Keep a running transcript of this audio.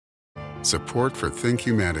Support for Think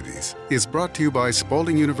Humanities is brought to you by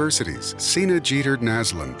Spalding University's Sena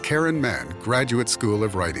Naslund-Karen Mann Graduate School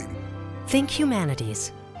of Writing. Think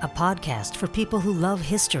Humanities, a podcast for people who love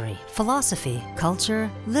history, philosophy,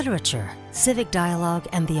 culture, literature, civic dialogue,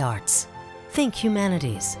 and the arts. Think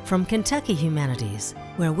Humanities from Kentucky Humanities,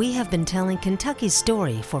 where we have been telling Kentucky's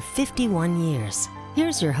story for 51 years.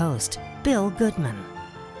 Here's your host, Bill Goodman.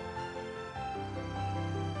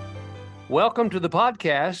 Welcome to the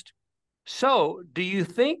podcast. So, do you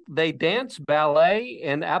think they dance ballet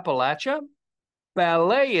in Appalachia?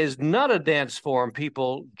 Ballet is not a dance form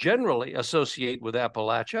people generally associate with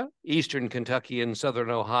Appalachia, eastern Kentucky and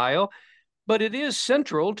southern Ohio, but it is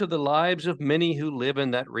central to the lives of many who live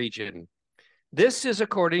in that region. This is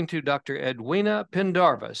according to Dr. Edwina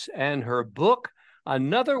Pendarvis and her book,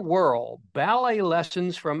 Another World, Ballet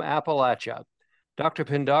Lessons from Appalachia. Dr.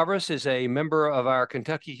 Pendarvis is a member of our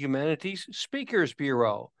Kentucky Humanities Speakers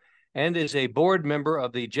Bureau and is a board member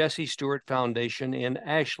of the Jesse Stewart Foundation in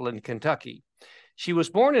Ashland, Kentucky. She was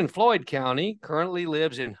born in Floyd County, currently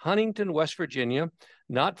lives in Huntington, West Virginia,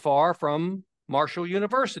 not far from Marshall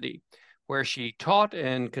University, where she taught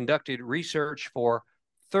and conducted research for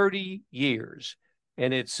 30 years.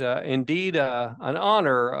 And it's indeed an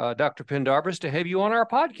honor, Dr. Pendarvis, to have you on our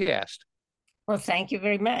podcast. Well, thank you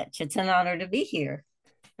very much. It's an honor to be here.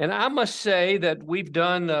 And I must say that we've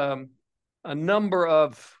done a number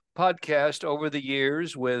of podcasts over the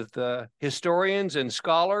years with historians and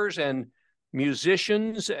scholars and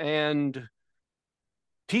musicians and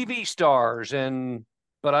TV stars,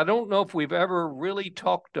 but I don't know if we've ever really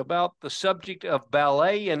talked about the subject of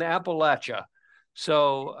ballet in Appalachia.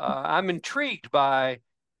 So I'm intrigued by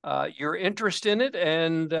your interest in it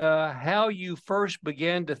and how you first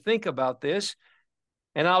began to think about this.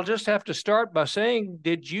 And I'll just have to start by saying,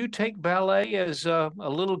 did you take ballet as a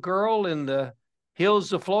little girl in the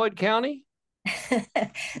hills of Floyd County?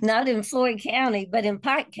 Not in Floyd County, but in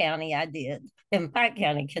Pike County I did, in Pike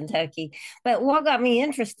County, Kentucky. But what got me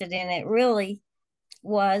interested in it really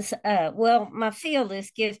was, my field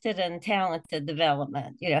is gifted and talented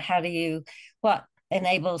development. You know, what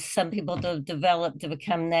enables some people to develop to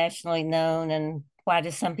become nationally known, and why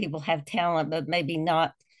do some people have talent but maybe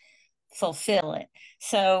not fulfill it?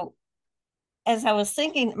 So as I was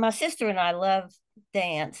thinking, my sister and I love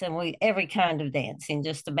dance, and every kind of dancing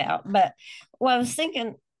just about. But I was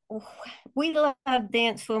thinking, we loved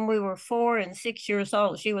dance when we were 4 and 6 years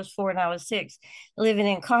old. She was 4 and I was 6, living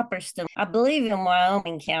in Copperston, I believe in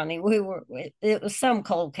Wyoming County. It was some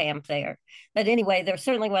coal camp there. But anyway, there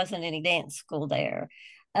certainly wasn't any dance school there.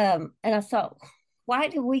 And I thought, why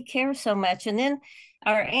do we care so much? And then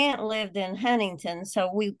our aunt lived in Huntington,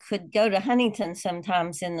 so we could go to Huntington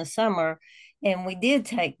sometimes in the summer. And we did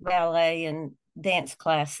take ballet and dance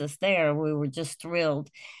classes there. We were just thrilled.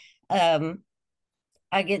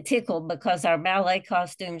 I get tickled because our ballet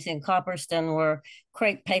costumes in Copperston were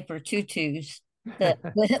crepe paper tutus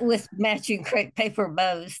with matching crepe paper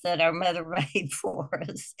bows that our mother made for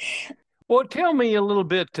us. Well, tell me a little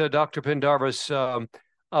bit, Dr. Pendarvis,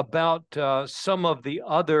 about some of the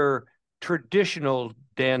other traditional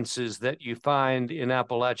dances that you find in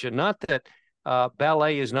Appalachia. Not that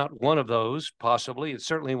ballet is not one of those, possibly. It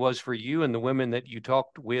certainly was for you and the women that you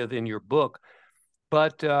talked with in your book.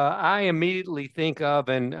 But I immediately think of,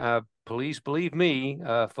 and please believe me,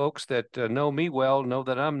 folks that know me well know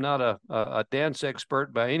that I'm not a dance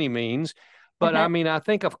expert by any means. But I mean, I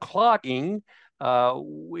think of clogging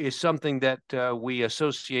is something that we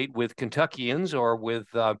associate with Kentuckians, or with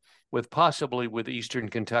possibly with Eastern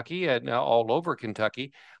Kentucky and all over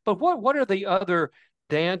Kentucky. But what are the other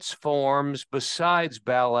dance forms besides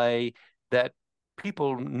ballet that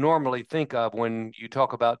people normally think of when you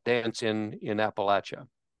talk about dance in Appalachia?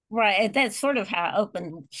 Right. That's sort of how I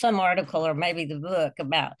opened some article or maybe the book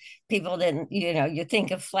about people didn't, you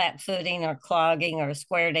think of flat footing or clogging or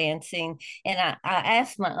square dancing. And I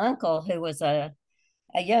asked my uncle, who was a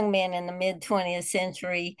young man in the mid 20th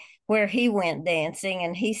century, where he went dancing.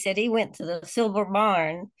 And he said he went to the Silver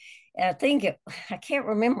Barn. I can't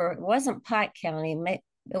remember. It wasn't Pike County.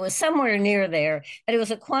 It was somewhere near there, but it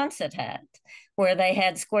was a Quonset hut where they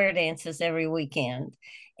had square dances every weekend.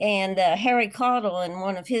 And Harry Caudle, in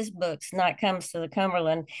one of his books, Night Comes to the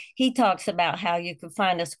Cumberland, he talks about how you could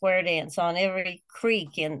find a square dance on every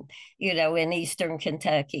creek in Eastern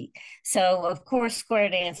Kentucky. So, of course, square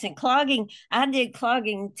dancing. Clogging, I did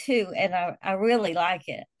clogging too, and I really like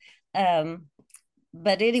it.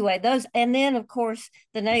 But anyway, those, and then, of course,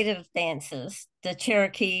 the native dances, the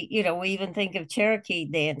Cherokee, we even think of Cherokee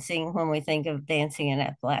dancing when we think of dancing in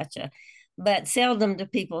Appalachia. But seldom do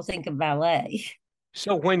people think of ballet.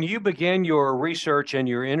 So when you began your research and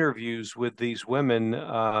your interviews with these women,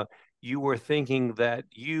 you were thinking that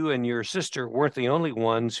you and your sister weren't the only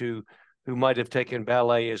ones who might have taken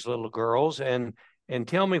ballet as little girls, and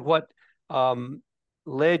tell me what um,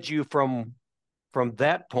 led you from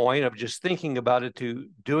that point of just thinking about it to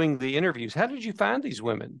doing the interviews. How did you find these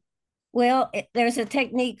women? Well, there's a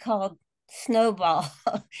technique called snowball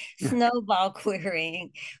snowball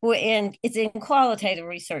querying, and it's in qualitative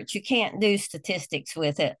research. You can't do statistics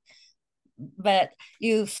with it, but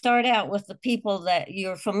you start out with the people that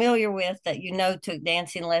you're familiar with, that you know took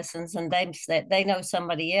dancing lessons, and they know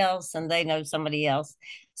somebody else and they know somebody else.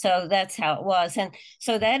 So that's how it was. And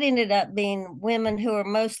so that ended up being women who are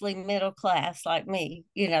mostly middle class like me,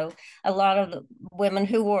 a lot of the women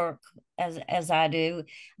who work as I do,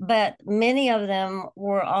 but many of them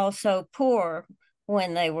were also poor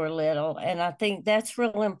when they were little. And I think that's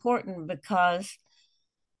real important because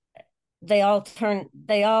their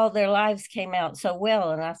lives came out so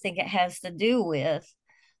well. And I think it has to do with,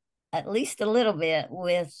 at least a little bit,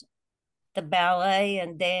 with the ballet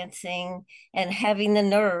and dancing and having the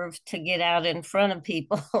nerve to get out in front of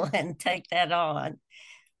people and take that on.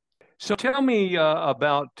 So tell me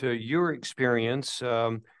about your experience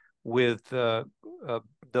with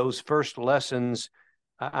those first lessons.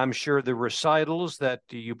 I'm sure the recitals that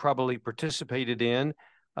you probably participated in,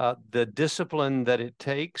 the discipline that it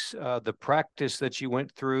takes, the practice that you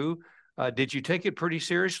went through. Did you take it pretty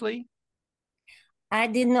seriously? I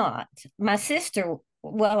did not. My sister,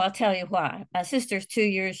 well, I'll tell you why. My sister's 2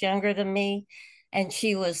 years younger than me, and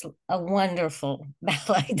she was a wonderful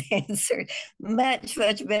ballet dancer, much,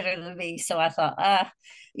 much better than me. So I thought,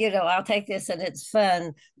 I'll take this and it's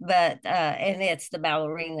fun, but, and it's the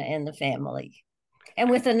ballerina in the family. And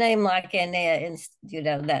with a name like Annette, and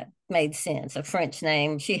that made sense. A French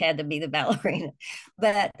name, she had to be the ballerina.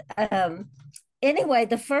 But anyway,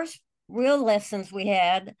 the first real lessons we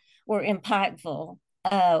had were in Pikeville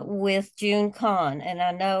with June Kahn. And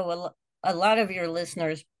I know a lot of your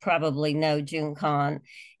listeners probably know June Kahn,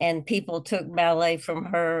 and people took ballet from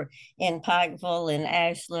her in Pikeville and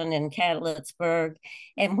Ashland and Catlettsburg.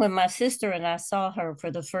 And when my sister and I saw her for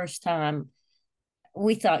the first time,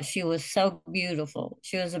 we thought she was so beautiful.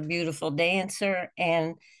 She was a beautiful dancer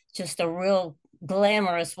and just a real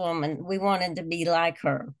glamorous woman. We wanted to be like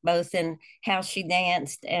her, both in how she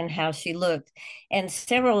danced and how she looked. And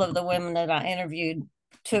several of the women that I interviewed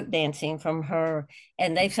took dancing from her,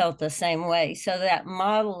 and they felt the same way. So that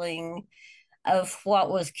modeling of what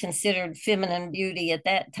was considered feminine beauty at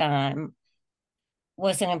that time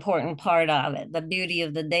was an important part of it, the beauty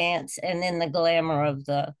of the dance and then the glamour of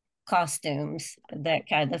the costumes. That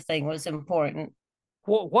kind of thing was important.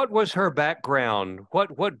 What was her background?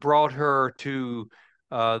 What brought her to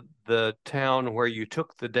the town where you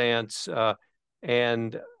took the dance,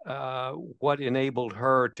 and what enabled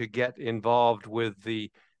her to get involved with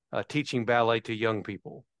the teaching ballet to young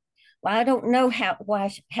people? Well, I don't know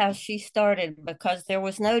how she started, because there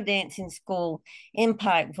was no dancing school in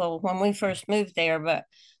Pikeville when we first moved there. But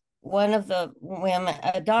one of the women,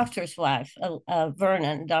 a doctor's wife,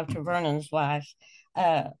 Dr. Vernon's wife,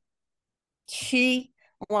 uh, she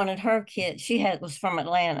wanted her kids. Was from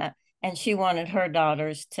Atlanta, and she wanted her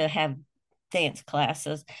daughters to have dance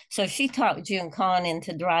classes. So she talked June Kahn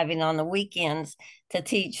into driving on the weekends to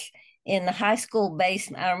teach in the high school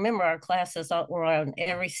basement. I remember our classes were on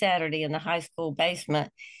every Saturday in the high school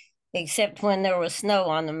basement, except when there was snow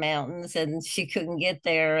on the mountains and she couldn't get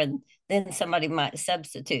there, and then somebody might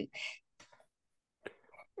substitute.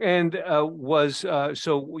 And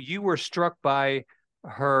so you were struck by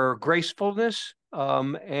her gracefulness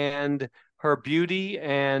and her beauty,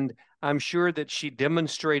 and I'm sure that she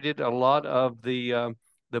demonstrated a lot of the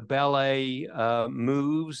ballet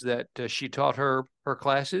moves that she taught her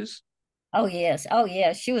classes. Oh yes, oh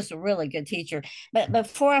yes, she was a really good teacher. But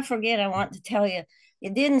before I forget, I want to tell you,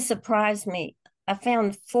 it didn't surprise me. I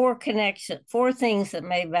found four things that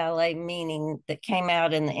made ballet meaning, that came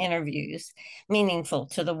out in the interviews, meaningful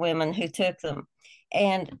to the women who took them.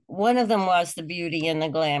 And one of them was the beauty and the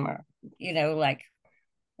glamour. Like,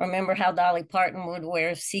 remember how Dolly Parton would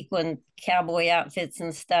wear sequin cowboy outfits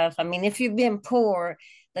and stuff? I mean, if you've been poor,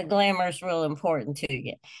 the glamour is real important to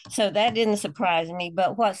you. So that didn't surprise me.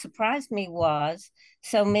 But what surprised me was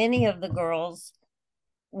so many of the girls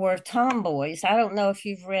were tomboys. I don't know if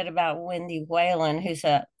you've read about Wendy Whalen, who's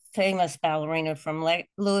a famous ballerina from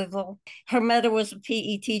Louisville. Her mother was a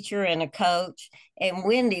PE teacher and a coach, and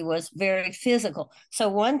Wendy was very physical. So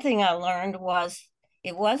one thing I learned was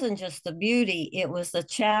it wasn't just the beauty, it was the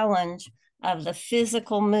challenge of the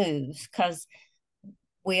physical moves, because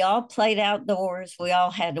We all played outdoors. We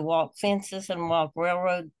all had to walk fences and walk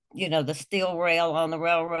railroad, the steel rail on the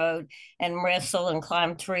railroad, and wrestle and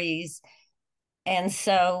climb trees. And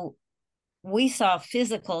so we saw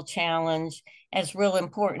physical challenge as real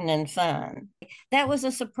important and fun. That was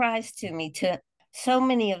a surprise to me, to so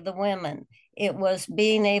many of the women. It was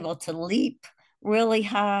being able to leap really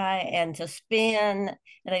high and to spin.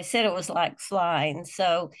 And they said it was like flying.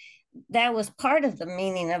 So that was part of the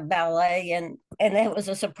meaning of ballet, and that was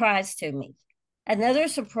a surprise to me. Another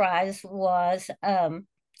surprise was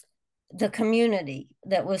the community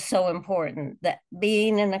that was so important, that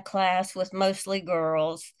being in a class with mostly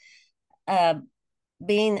girls, uh,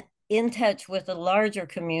 being in touch with a larger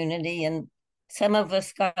community. And some of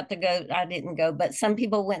us got to go. I didn't go, but some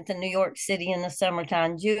people went to New York City in the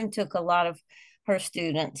summertime. June took a lot of her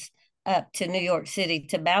students up to New York City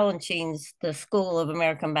to Balanchine's, the School of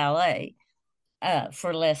American Ballet,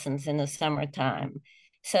 for lessons in the summertime.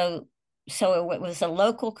 So it was a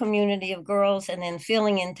local community of girls, and then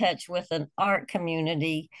feeling in touch with an art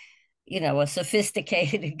community, a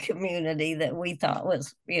sophisticated community that we thought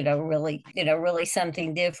was, really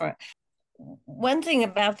something different. One thing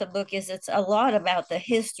about the book is it's a lot about the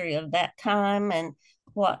history of that time and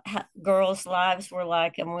what girls' lives were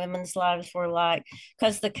like and women's lives were like,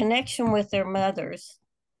 because the connection with their mothers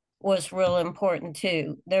was real important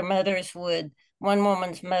too. Their mothers one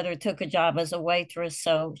woman's mother took a job as a waitress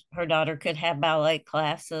so her daughter could have ballet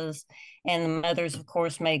classes, and the mothers, of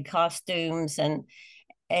course, made costumes. And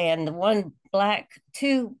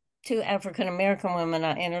two African American women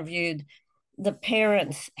I interviewed, the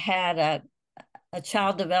parents had a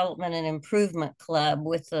child development and improvement club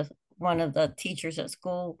with one of the teachers at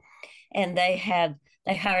school, and they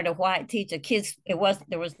hired a white teacher. There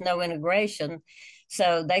was no integration,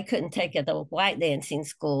 so they couldn't take it to a white dancing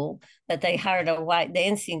school, but they hired a white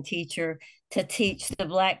dancing teacher to teach the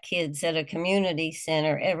Black kids at a community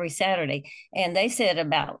center every Saturday. And they said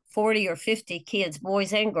about 40 or 50 kids,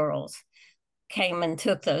 boys and girls, came and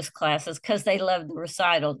took those classes because they loved the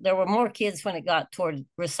recital. There were more kids when it got toward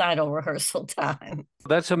recital rehearsal time.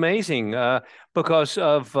 That's amazing because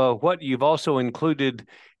of what you've also included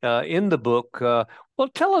in the book. Well,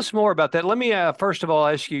 tell us more about that. Let me first of all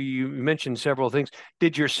ask you, you mentioned several things.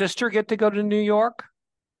 Did your sister get to go to New York?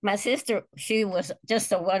 My sister, she was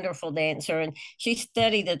just a wonderful dancer, and she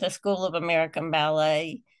studied at the School of American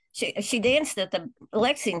Ballet. She danced at the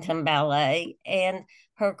Lexington Ballet, and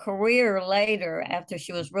her career later, after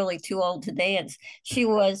she was really too old to dance, she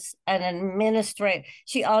was an administrator.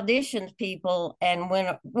 She auditioned people and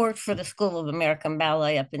worked for the School of American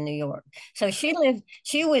Ballet up in New York. So she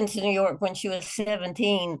went to New York when she was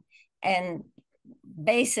 17 and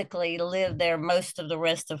basically lived there most of the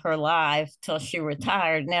rest of her life till she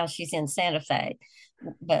retired. Now she's in Santa Fe,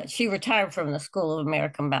 but she retired from the School of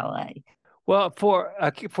American Ballet. Well, for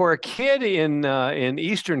a kid in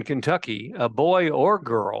Eastern Kentucky, a boy or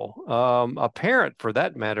girl, a parent for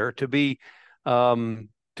that matter, to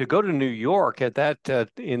go to New York at that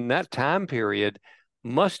in that time period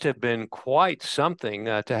must have been quite something,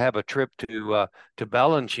 to have a trip to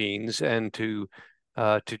Balanchines and to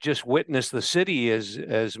just witness the city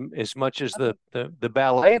as much as the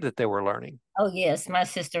ballet that they were learning. Oh yes, my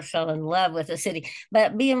sister fell in love with the city,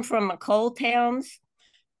 but being from a coal towns.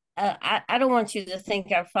 I don't want you to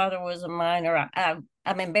think our father was a miner.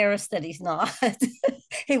 I'm embarrassed that he's not.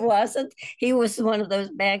 He wasn't. He was one of those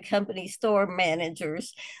bad company store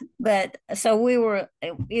managers. But so we were,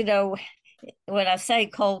 when I say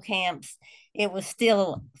coal camps, it was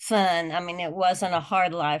still fun. I mean, it wasn't a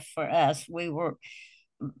hard life for us.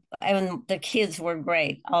 And the kids were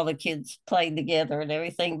great. All the kids played together and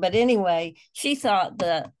everything. But anyway, she thought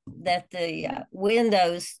that the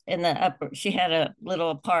windows in the upper, she had a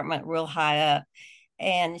little apartment real high up,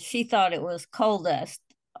 and she thought it was coal dust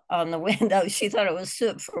on the window. She thought it was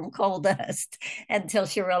soot from coal dust until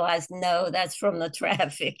she realized, no, that's from the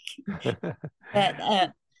traffic.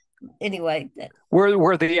 But anyway.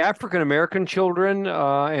 Were the African American children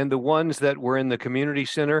and the ones that were in the community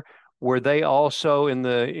center, were they also in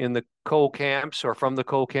the coal camps or from the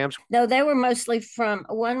coal camps? No, they were mostly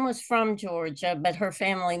one was from Georgia, but her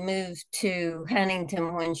family moved to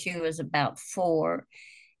Huntington when she was about 4.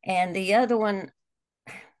 And the other one,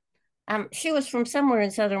 she was from somewhere in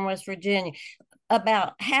southern West Virginia.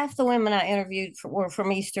 About half the women I interviewed were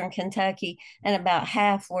from Eastern Kentucky, and about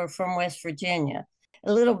half were from West Virginia.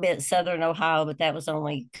 A little bit southern Ohio, but that was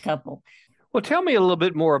only a couple. Well, tell me a little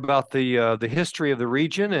bit more about the history of the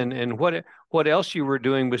region and what else you were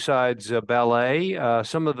doing besides ballet,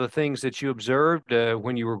 some of the things that you observed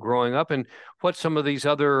when you were growing up, and what some of these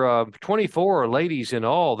other 24 ladies in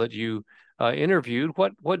all that you interviewed.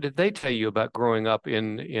 What did they tell you about growing up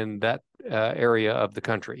in that area of the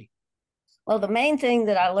country? Well, the main thing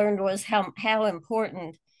that I learned was how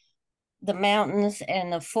important the mountains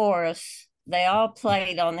and the forests, they all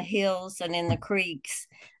played on the hills and in the creeks.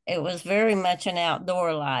 It was very much an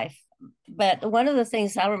outdoor life. But one of the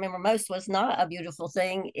things I remember most was not a beautiful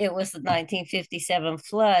thing. It was the 1957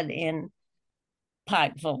 flood in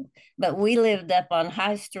Pikeville. But we lived up on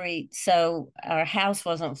High Street, so our house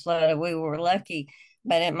wasn't flooded. We were lucky.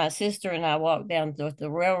 But my sister and I walked down the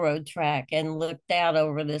railroad track and looked out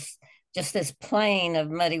over this plain of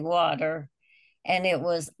muddy water, and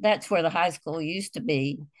that's where the high school used to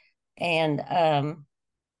be. And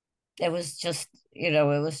it was just, it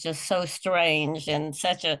was just so strange and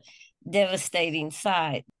such a devastating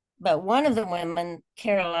sight. But one of the women,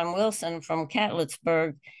 Caroline Wilson from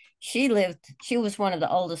Catlettsburg, she was one of the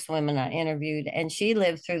oldest women I interviewed, and she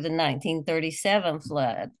lived through the 1937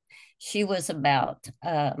 flood. She was about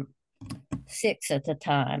 6 at the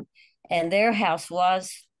time, and their house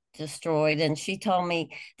was destroyed. And she told me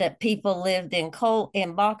that people lived in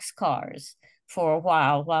boxcars for a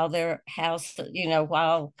while their house,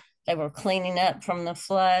 while they were cleaning up from the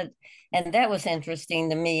flood. And that was interesting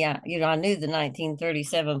to me. I knew the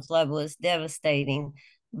 1937 flood was devastating,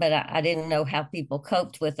 but I didn't know how people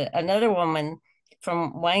coped with it. Another woman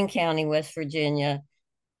from Wayne County, West Virginia,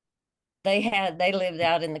 they lived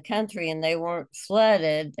out in the country and they weren't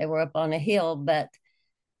flooded. They were up on a hill, but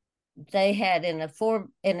they had in a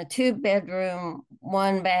 2-bedroom,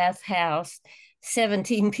 1-bath house,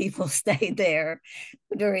 17 people stayed there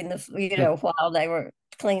during while they were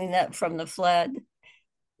cleaning up from the flood.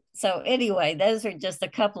 So anyway, those are just a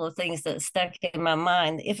couple of things that stuck in my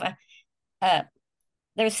mind.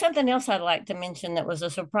 There's something else I'd like to mention that was a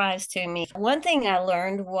surprise to me. One thing I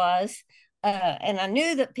learned was, and I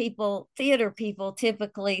knew that theater people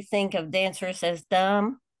typically think of dancers as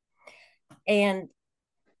dumb, and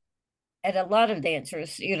a lot of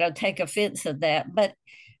dancers, take offense at that. But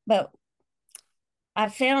I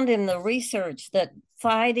found in the research that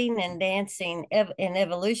fighting and dancing in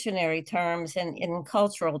evolutionary terms and in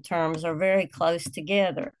cultural terms are very close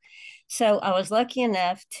together. So I was lucky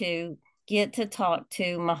enough to get to talk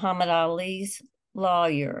to Muhammad Ali's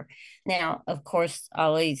lawyer. Now, of course,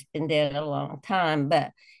 Ali's been dead a long time,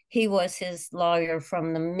 but he was his lawyer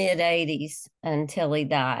from the mid 80s until he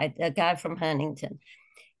died, a guy from Huntington.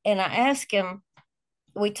 And I asked him,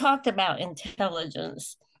 we talked about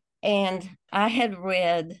intelligence, and I had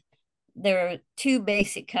read there are 2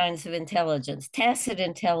 basic kinds of intelligence. Tacit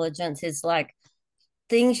intelligence is like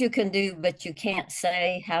things you can do, but you can't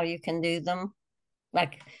say how you can do them,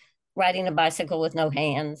 like riding a bicycle with no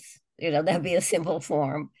hands. That'd be a simple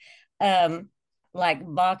form. Like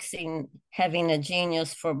boxing, having a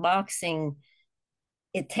genius for boxing,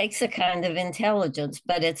 it takes a kind of intelligence,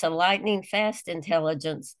 but it's a lightning fast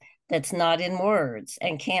intelligence that's not in words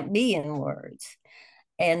and can't be in words.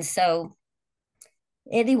 And so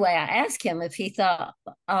anyway, I asked him if he thought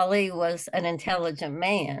Ali was an intelligent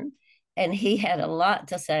man, and he had a lot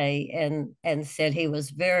to say and said he was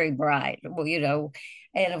very bright. Well,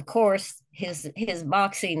 and of course his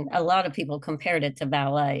boxing, a lot of people compared it to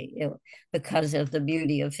ballet because of the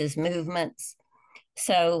beauty of his movements.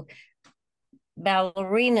 So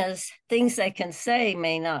ballerinas, things they can say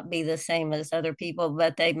may not be the same as other people,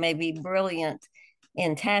 but they may be brilliant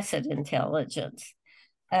in tacit intelligence.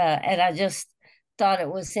 And I just thought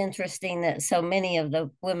it was interesting that so many of the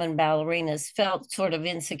women ballerinas felt sort of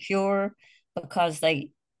insecure because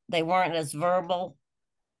they weren't as verbal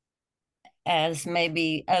as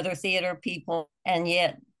maybe other theater people, and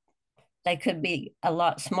yet they could be a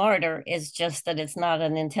lot smarter. It's just that it's not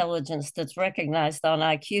an intelligence that's recognized on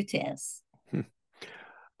IQ tests.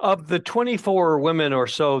 Of the 24 women or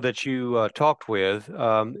so that you talked with,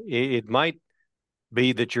 it might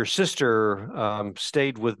be that your sister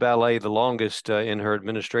stayed with ballet the longest in her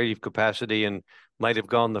administrative capacity and might have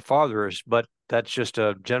gone the farthest, but that's just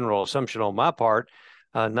a general assumption on my part,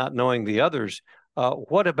 not knowing the others.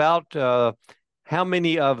 What about how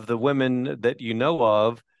many of the women that you know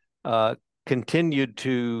of continued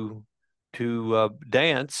to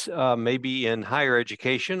dance, maybe in higher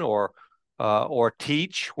education or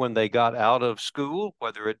teach when they got out of school,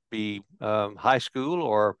 whether it be high school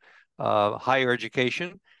or higher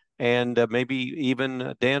education, and maybe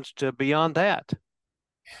even danced beyond that?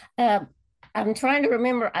 I'm trying to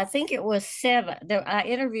remember. I think it was 7. I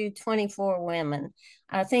interviewed 24 women.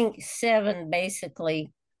 I think 7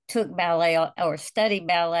 basically took ballet or studied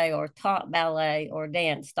ballet or taught ballet or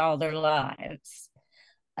danced all their lives.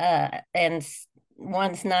 And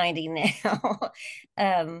one's 90 now.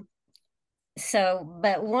 So,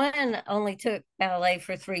 but one only took ballet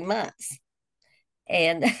for 3 months.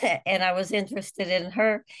 And and I was interested in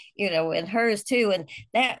her, in hers too. And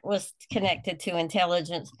that was connected to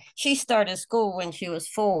intelligence. She started school when she was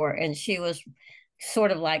 4, and she was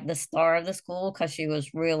sort of like the star of the school because she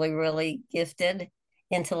was really, really gifted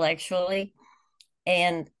intellectually.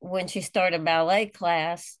 And when she started ballet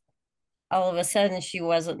class, all of a sudden she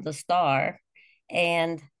wasn't the star,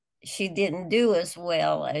 and she didn't do as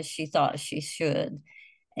well as she thought she should.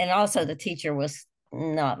 And also the teacher was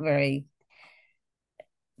not very,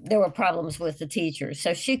 there were problems with the teacher.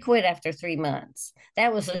 So she quit after 3 months.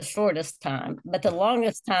 That was the shortest time. But the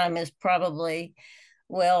longest time is probably,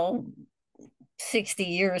 well, 60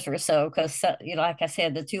 years or so, because, like I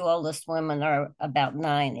said, the two oldest women are about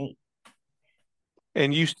 90.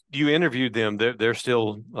 And you interviewed them. They're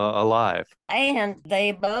still alive. And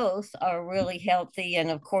they both are really healthy. And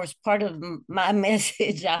of course, part of my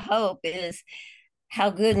message, I hope, is how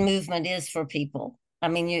good movement is for people. I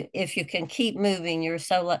mean, if you can keep moving, you're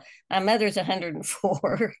so. My mother's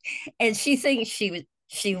 104, and she thinks she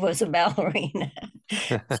was a ballerina.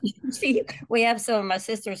 We have some of my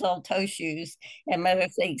sister's old toe shoes, and mother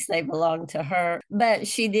thinks they belong to her. But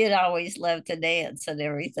she did always love to dance and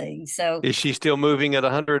everything. So, Is she still moving at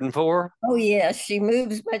 104? oh yes, she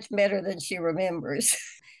moves much better than she remembers.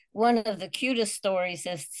 One of the cutest stories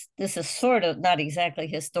is, this is sort of not exactly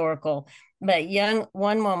historical, but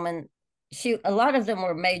one woman, a lot of them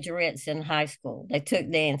were majorettes in high school. They took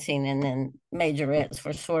dancing, and then majorettes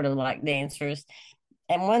were sort of like dancers.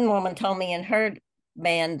 And one woman told me in her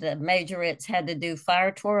band the majorettes had to do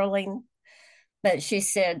fire twirling, but she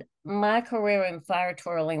said, my career in fire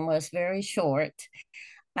twirling was very short.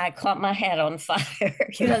 I caught my hat on fire,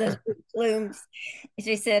 those plumes.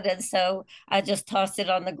 She said, and so I just tossed it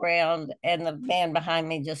on the ground, and the man behind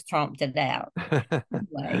me just tromped it out.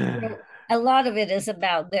 Anyway, a lot of it is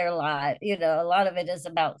about their life. A lot of it is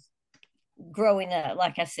about growing up,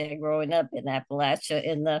 like I said, growing up in Appalachia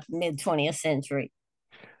in the mid 20th century.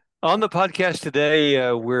 On the podcast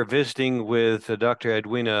today, we're visiting with Dr.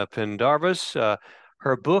 Edwina Pendarvis.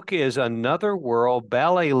 Her book is Another World,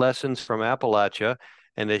 Ballet Lessons from Appalachia.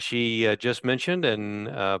 And as she just mentioned and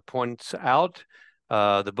points out,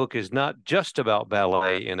 the book is not just about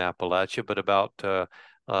ballet in Appalachia, but about the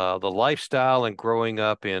lifestyle and growing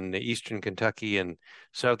up in eastern Kentucky and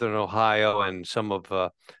southern Ohio, and some of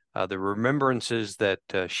the remembrances that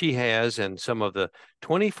she has, and some of the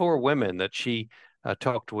 24 women that she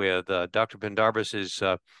talked with. Dr. Pendarvis is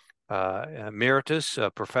emeritus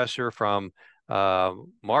professor from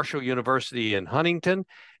Marshall University in Huntington,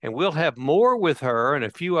 and we'll have more with her and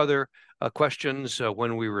a few other questions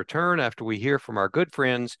when we return after we hear from our good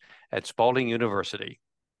friends at Spalding University.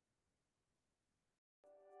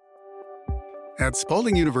 At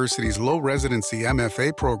Spalding University's low residency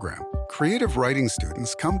MFA program, creative writing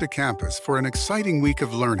students come to campus for an exciting week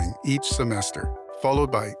of learning each semester,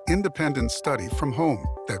 followed by independent study from home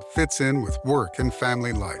that fits in with work and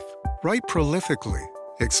family life. Write prolifically,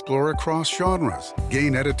 explore across genres,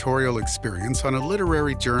 gain editorial experience on a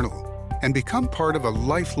literary journal, and become part of a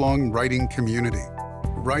lifelong writing community.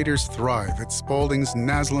 Writers thrive at Spalding's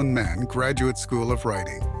Naslund-Mann Graduate School of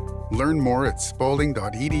Writing. Learn more at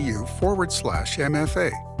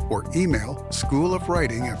spalding.edu/MFA or email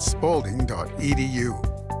schoolofwriting@spalding.edu.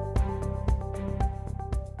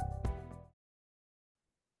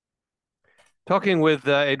 Talking with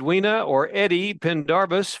Edwina, or Eddie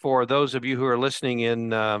Pendarvis, for those of you who are listening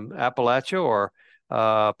in Appalachia or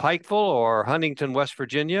Pikeville or Huntington, West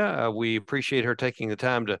Virginia. We appreciate her taking the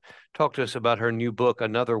time to talk to us about her new book,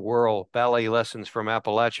 Another World, Ballet Lessons from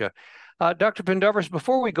Appalachia. Dr. Pendarvis,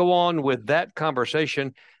 before we go on with that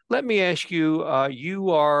conversation, let me ask you,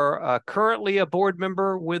 you are currently a board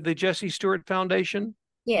member with the Jessie Stewart Foundation?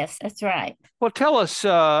 Yes, that's right. Well, tell us,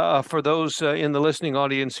 for those in the listening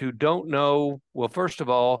audience who don't know, well, first of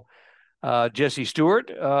all, Jessie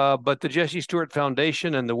Stewart, but the Jessie Stewart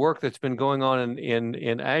Foundation and the work that's been going on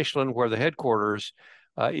in Ashland, where the headquarters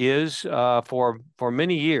is, for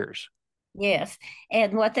many years. Yes,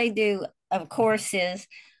 and what they do, of course, is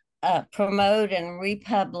promote and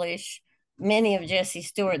republish many of Jessie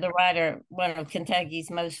Stewart, the writer, one of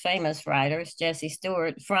Kentucky's most famous writers, Jessie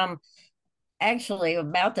Stewart, from actually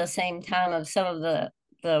about the same time of some of the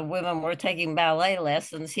women were taking ballet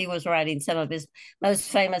lessons. He was writing some of his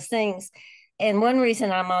most famous things. And one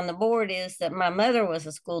reason I'm on the board is that my mother was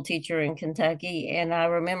a school teacher in Kentucky. And I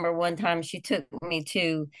remember one time she took me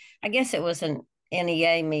to, I guess it was an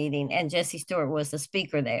NEA meeting, and Jesse Stewart was the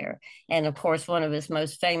speaker there. And of course, one of his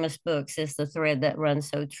most famous books is The Thread That Runs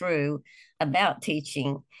So True, about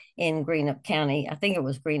teaching in Greenup County. I think it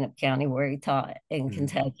was Greenup County where he taught in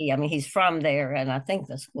Kentucky. I mean, he's from there, and I think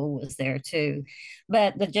the school was there too.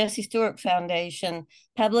 But the Jesse Stewart Foundation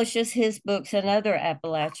publishes his books and other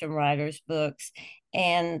Appalachian writers' books.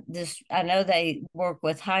 And this, I know they work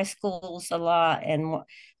with high schools a lot and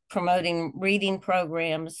promoting reading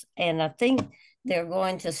programs. And I think they're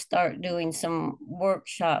going to start doing some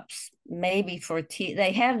workshops, maybe for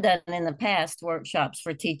they have done in the past workshops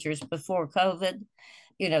for teachers before COVID,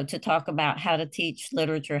 to talk about how to teach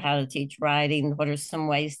literature, how to teach writing, what are some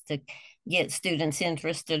ways to get students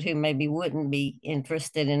interested who maybe wouldn't be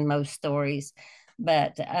interested in most stories.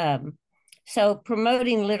 But so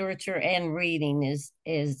promoting literature and reading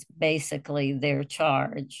is basically their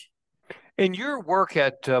charge. In your work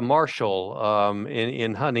at Marshall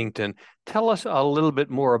in Huntington, tell us a little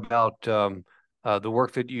bit more about the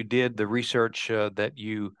work that you did, the research that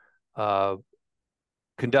you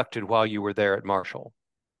conducted while you were there at Marshall.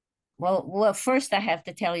 Well, first I have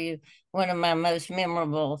to tell you one of my most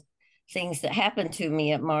memorable things that happened to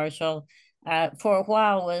me at Marshall. For a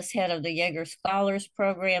while was head of the Yeager Scholars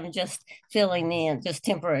Program, just filling in, just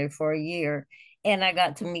temporary for a year. And I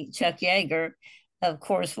got to meet Chuck Yeager, of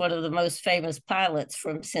course, one of the most famous pilots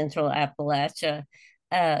from Central Appalachia.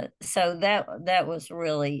 So that was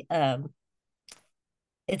really,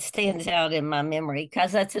 it stands out in my memory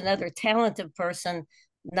because that's another talented person,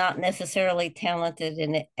 not necessarily talented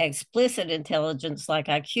in explicit intelligence like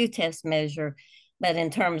IQ test measure, but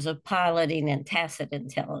in terms of piloting and tacit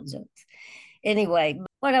intelligence. Anyway,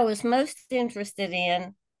 what I was most interested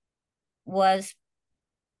in was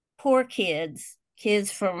poor kids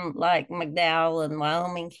from like McDowell and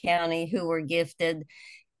Wyoming County who were gifted,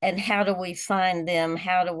 and how do we find them?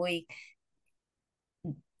 How do we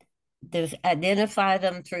identify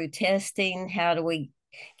them through testing? How do we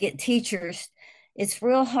get teachers? It's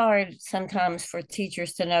real hard sometimes for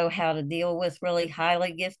teachers to know how to deal with really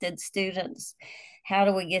highly gifted students. How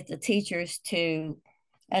do we get the teachers to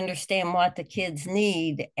understand what the kids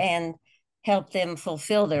need and help them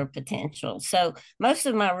fulfill their potential? So most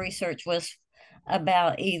of my research was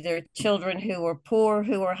about either children who were poor,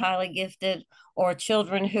 who were highly gifted, or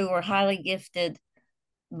children who were highly gifted,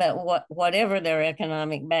 but whatever their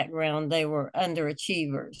economic background, they were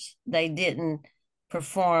underachievers. They didn't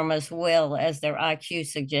perform as well as their IQ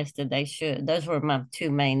suggested they should. Those were my two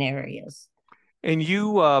main areas. And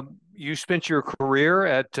you spent your career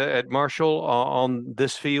at Marshall on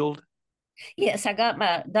this field? Yes, I got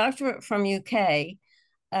my doctorate from UK,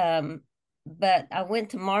 but I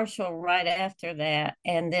went to Marshall right after that,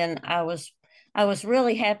 and then I was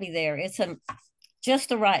really happy there. It's just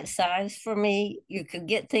the right size for me. You could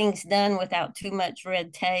get things done without too much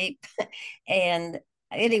red tape, and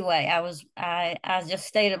anyway, I just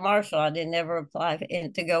stayed at Marshall. I didn't ever apply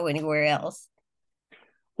to go anywhere else.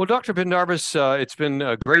 Well, Dr. Pendarvis, it's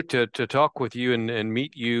been great to talk with you and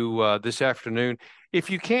meet you this afternoon. If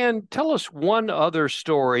you can, tell us one other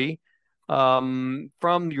story from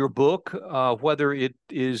your book, whether it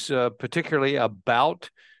is particularly about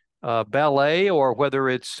ballet or whether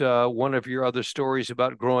it's one of your other stories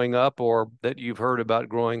about growing up or that you've heard about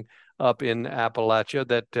growing up in Appalachia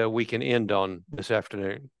that we can end on this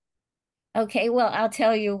afternoon. Okay, well, I'll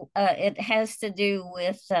tell you, it has to do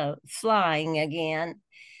with flying again.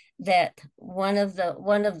 That one of the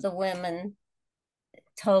women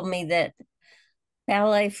told me that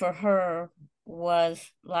ballet for her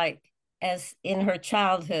was like as in her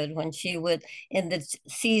childhood when she would, in the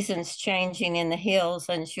seasons changing in the hills,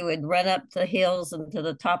 and she would run up the hills and to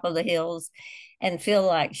the top of the hills and feel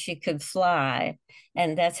like she could fly.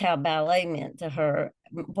 And that's how ballet meant to her,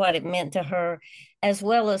 what it meant to her, as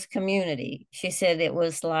well as community. She said it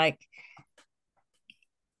was like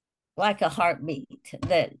a heartbeat,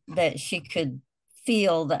 that she could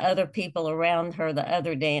feel the other people around her, the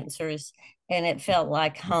other dancers, and it felt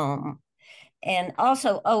like home. And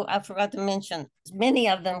also, I forgot to mention, many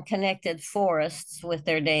of them connected forests with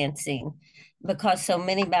their dancing because so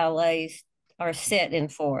many ballets are set in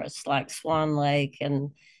forests like Swan Lake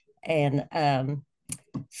and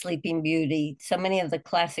Sleeping Beauty. So many of the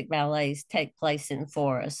classic ballets take place in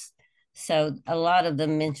forests. So a lot of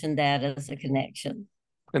them mentioned that as a connection.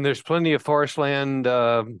 And there's plenty of forest land,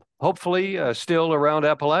 hopefully, still around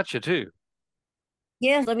Appalachia, too.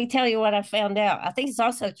 Yes, let me tell you what I found out. I think it's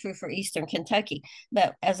also true for Eastern Kentucky.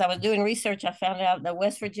 But as I was doing research, I found out that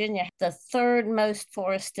West Virginia, the third most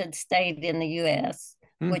forested state in the U.S.,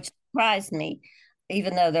 which surprised me.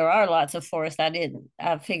 even though there are lots of forests,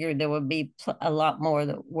 I figured there would be a lot more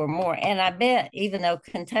that were more. And I bet, even though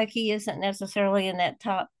Kentucky isn't necessarily in that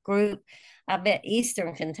top group, I bet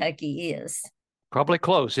Eastern Kentucky is. Probably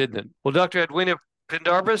close, isn't it? Well, Dr. Edwina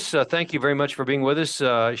Pendarvis, thank you very much for being with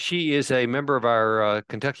us. She is a member of our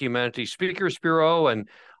Kentucky Humanities Speakers Bureau and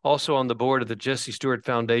also on the board of the Jesse Stewart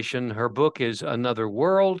Foundation. Her book is Another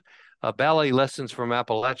World, Ballet Lessons from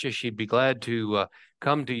Appalachia. She'd be glad to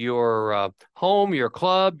come to your home, your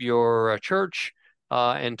club, your church,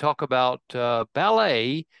 and talk about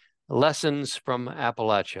ballet lessons from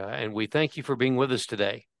Appalachia. And we thank you for being with us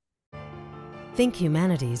today. Think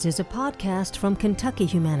Humanities is a podcast from Kentucky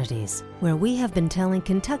Humanities, where we have been telling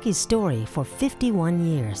Kentucky's story for 51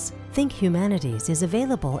 years. Think Humanities is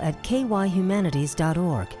available at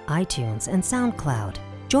kyhumanities.org, iTunes, and SoundCloud.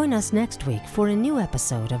 Join us next week for a new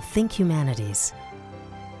episode of Think Humanities.